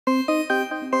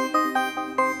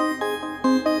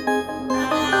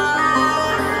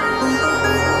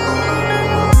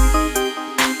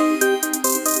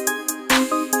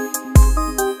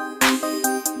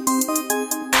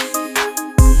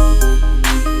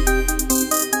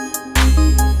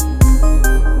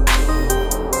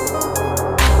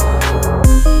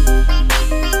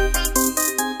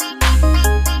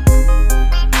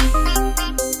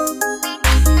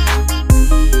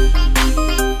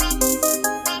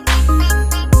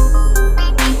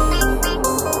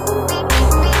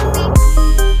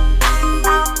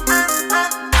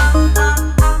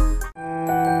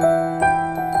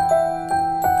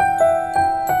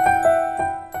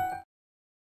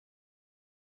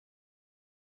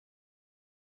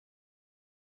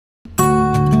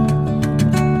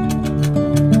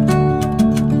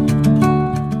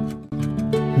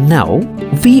Now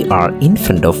we are in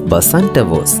front of BARZAN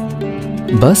Towers.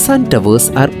 BARZAN Towers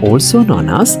are also known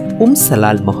as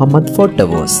Salal Mohammed 4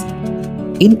 Towers.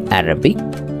 In Arabic,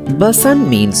 BARZAN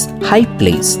means high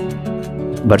place.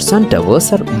 BARZAN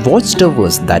Towers are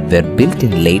watchtowers that were built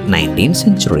in late 19th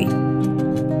century.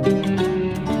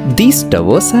 These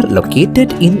towers are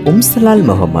located in Salal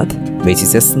Mohammed, which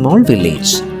is a small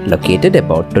village located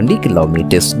about 20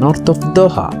 kilometers north of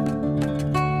Doha.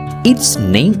 Its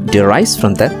name derives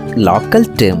from the local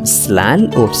term Salal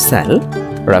or Sal,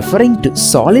 referring to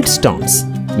solid stones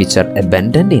which are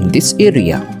abundant in this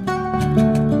area.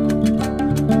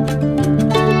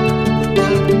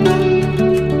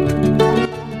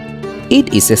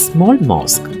 It is a small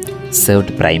mosque,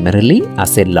 served primarily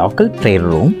as a local prayer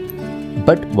room,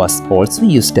 but was also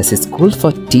used as a school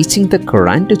for teaching the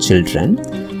Quran to children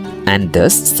and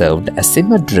thus served as a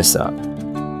madrasa.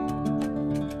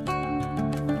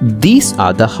 These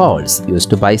are the halls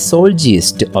used by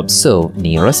soldiers to observe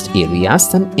nearest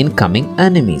areas and incoming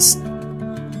enemies.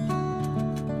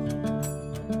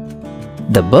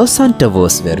 The BARZAN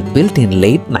Towers were built in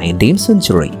late 19th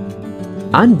century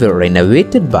and were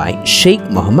renovated by Sheikh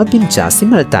Mohammed bin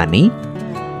Qasim Al Thani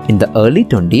in the early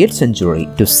 20th century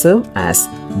to serve as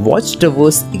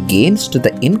watchtowers against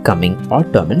the incoming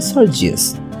Ottoman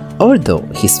soldiers. Although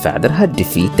his father had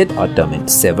defeated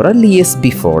Ottomans several years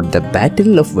before the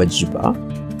Battle of Wajba,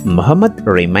 Muhammad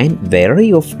remained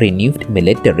wary of renewed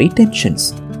military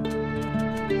tensions.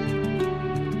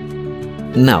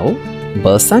 Now,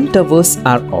 BARZAN Towers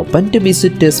are open to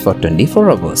visitors for 24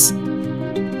 hours.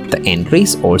 The entry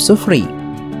is also free,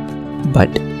 but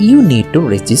you need to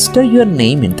register your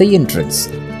name in the entrance.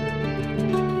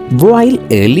 While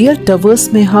earlier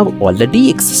towers may have already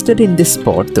existed in this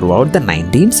spot throughout the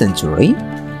 19th century,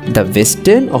 the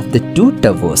western of the two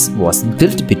towers was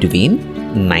built between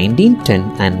 1910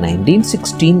 and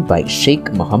 1916 by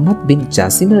Sheikh Mohammed bin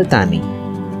Qasim Al Thani.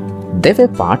 They were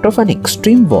part of an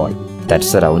extreme wall that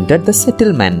surrounded the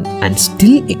settlement and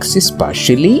still exists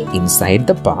partially inside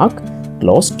the park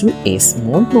close to a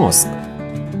small mosque.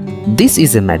 This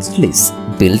is a majlis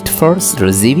built for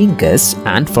receiving guests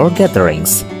and for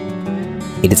gatherings.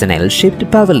 It is an L-shaped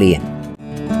pavilion.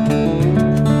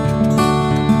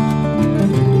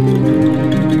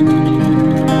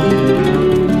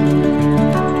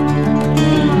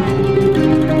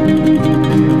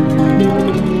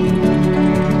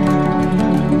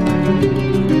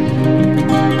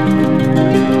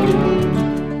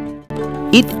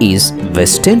 It is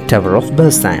Western Tower of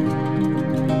BARZAN.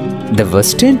 The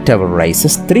Western Tower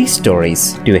rises 3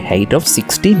 stories to a height of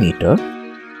 60 meters,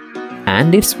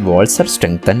 and its walls are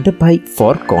strengthened by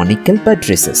 4 conical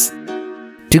buttresses.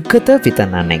 Together with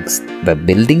an annex, the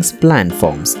building's plan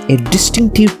forms a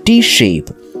distinctive T-shape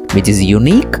which is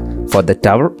unique for the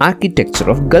tower architecture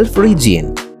of Gulf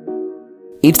region.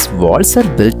 Its walls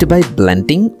are built by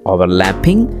blending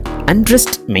overlapping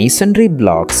undressed masonry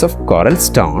blocks of coral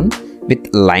stone with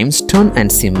limestone and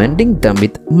cementing them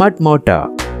with mud mortar.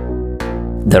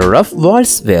 The rough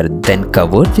walls were then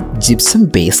covered with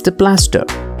gypsum-based plaster.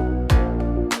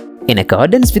 In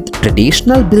accordance with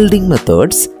traditional building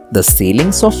methods, the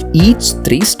ceilings of each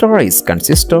 3 stories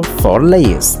consist of 4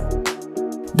 layers.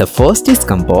 The first is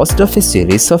composed of a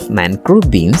series of mangrove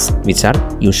beams, which are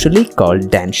usually called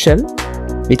danshell,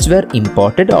 which were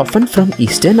imported often from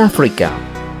Eastern Africa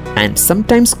and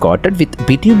sometimes coated with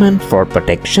bitumen for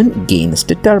protection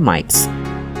against termites.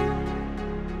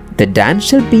 The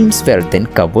danshell beams were then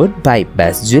covered by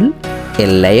basjul, a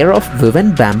layer of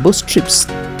woven bamboo strips.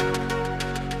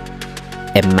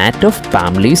 A mat of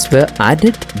palm leaves were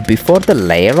added before the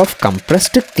layer of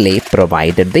compressed clay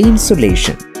provided the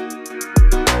insulation.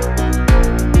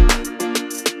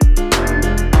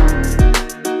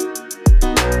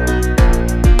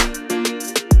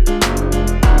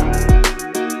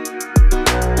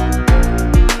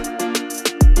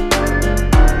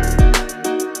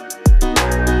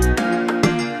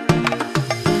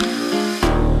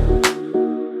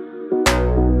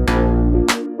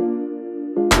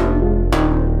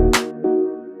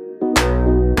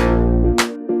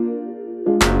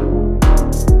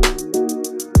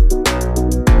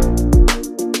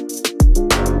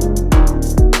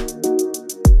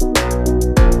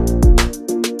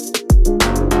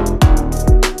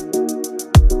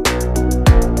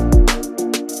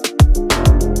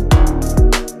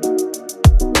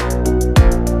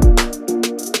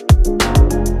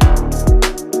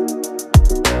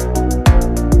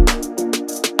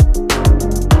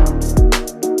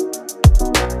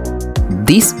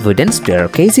 This wooden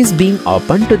staircase is being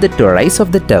opened to the terrace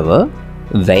of the tower,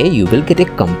 where you will get a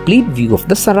complete view of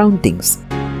the surroundings.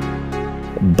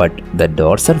 but the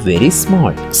doors are very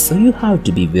small, so you have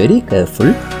to be very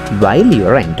careful while you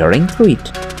are entering through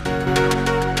it.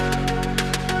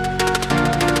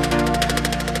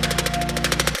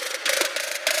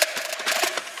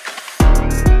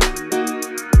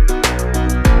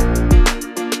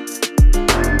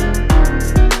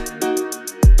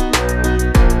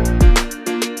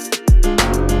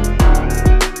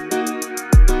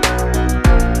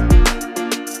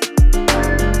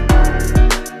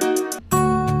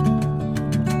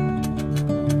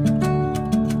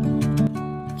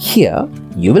 Here,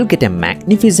 you will get a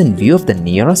magnificent view of the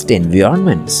nearest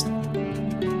environments.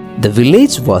 The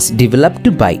village was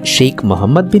developed by Sheikh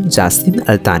Mohammed bin Jasim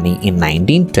Al Thani in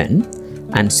 1910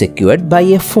 and secured by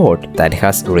a fort that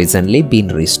has recently been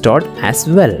restored as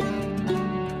well.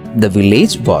 The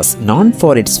village was known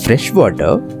for its fresh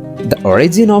water, the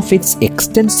origin of its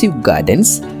extensive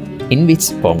gardens in which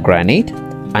pomegranate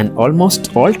and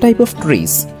almost all type of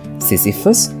trees,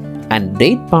 sisyphus and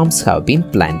date palms have been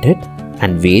planted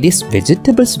and various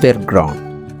vegetables were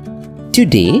grown.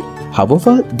 Today,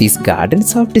 however, these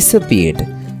gardens have disappeared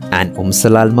and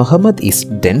Salal Mohammed is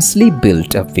densely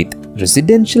built up with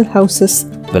residential houses,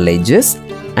 villages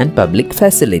and public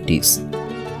facilities.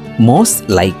 Most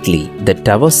likely, the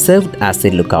tower served as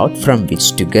a lookout from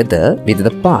which together with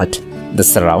the part, the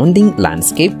surrounding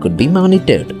landscape could be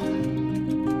monitored.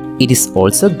 It is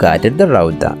also guarded the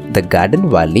Rauda, the garden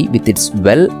valley with its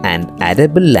well and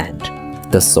arable land,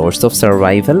 the source of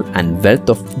survival and wealth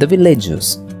of the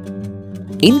villagers.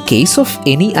 In case of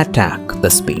any attack, the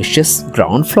spacious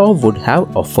ground floor would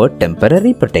have offered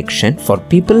temporary protection for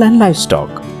people and livestock.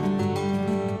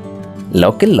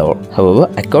 Local law,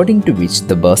 however, according to which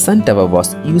the BARZAN tower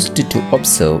was used to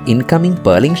observe incoming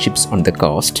pearling ships on the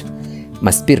coast,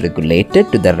 must be regulated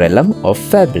to the realm of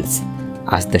fables,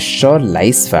 as the shore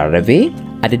lies far away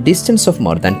at a distance of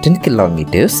more than 10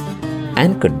 kilometers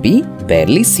and could be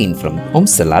barely seen from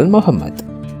Salal Mohammed.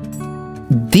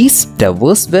 These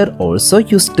towers were also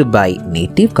used by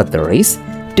native Qataris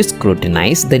to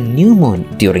scrutinize the new moon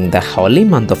during the holy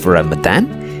month of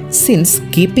Ramadan, since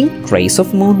keeping trace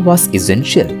of moon was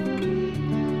essential.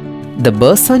 The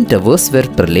BARZAN towers were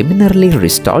preliminarily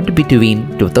restored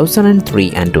between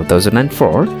 2003 and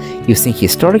 2004 using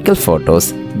historical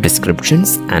photos,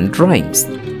 descriptions and drawings.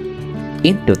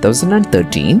 In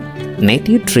 2013,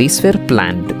 native trees were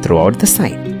planted throughout the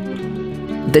site.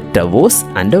 The towers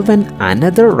underwent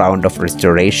another round of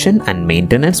restoration and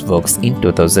maintenance works in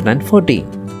 2014.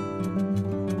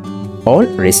 All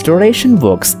restoration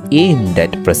works aimed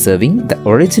at preserving the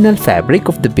original fabric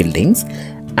of the buildings,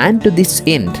 and to this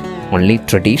end, only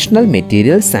traditional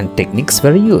materials and techniques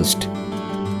were used.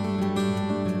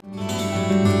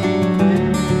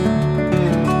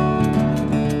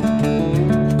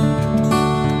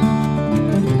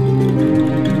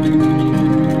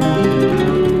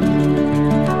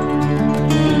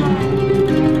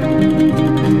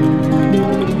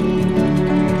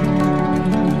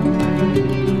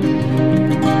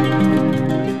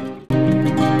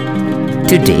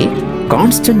 Today,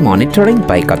 constant monitoring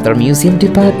by Qatar Museum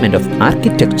Department of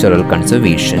Architectural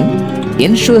Conservation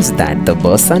ensures that the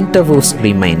BARZAN towers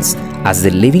remains as a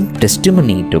living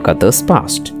testimony to Qatar's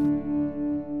past.